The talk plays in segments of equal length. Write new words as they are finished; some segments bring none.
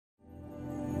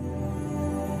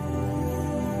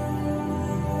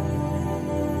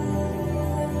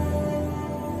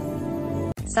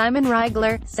Simon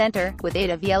Rigler, Center, with 8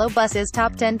 of Yellow Bus's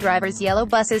top 10 drivers. Yellow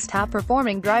Bus's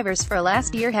top-performing drivers for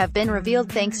last year have been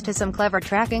revealed thanks to some clever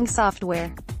tracking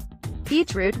software.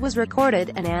 Each route was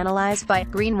recorded and analyzed by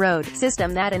Green Road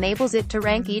system that enables it to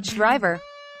rank each driver.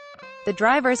 The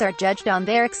drivers are judged on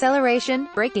their acceleration,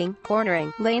 braking,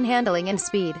 cornering, lane handling and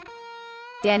speed.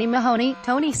 Danny Mahoney,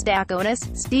 Tony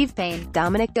Stakounis, Steve Payne,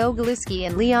 Dominic Gogolewski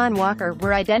and Leon Walker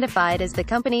were identified as the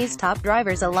company's top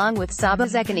drivers along with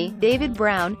Stakounis, David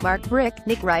Brown, Mark Brick,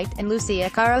 Nick Wright, and Lucia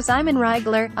Caro. Simon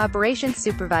Rigler, operations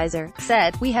supervisor,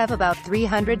 said, "We have about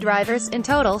 300 drivers in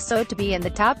total, so to be in the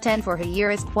top 10 for a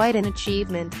year is quite an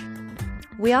achievement.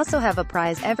 We also have a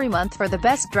prize every month for the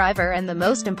best driver and the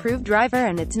most improved driver,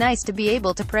 and it's nice to be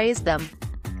able to praise them.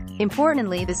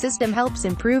 Importantly, the system helps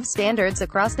improve standards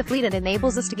across the fleet and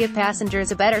enables us to give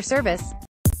passengers a better service."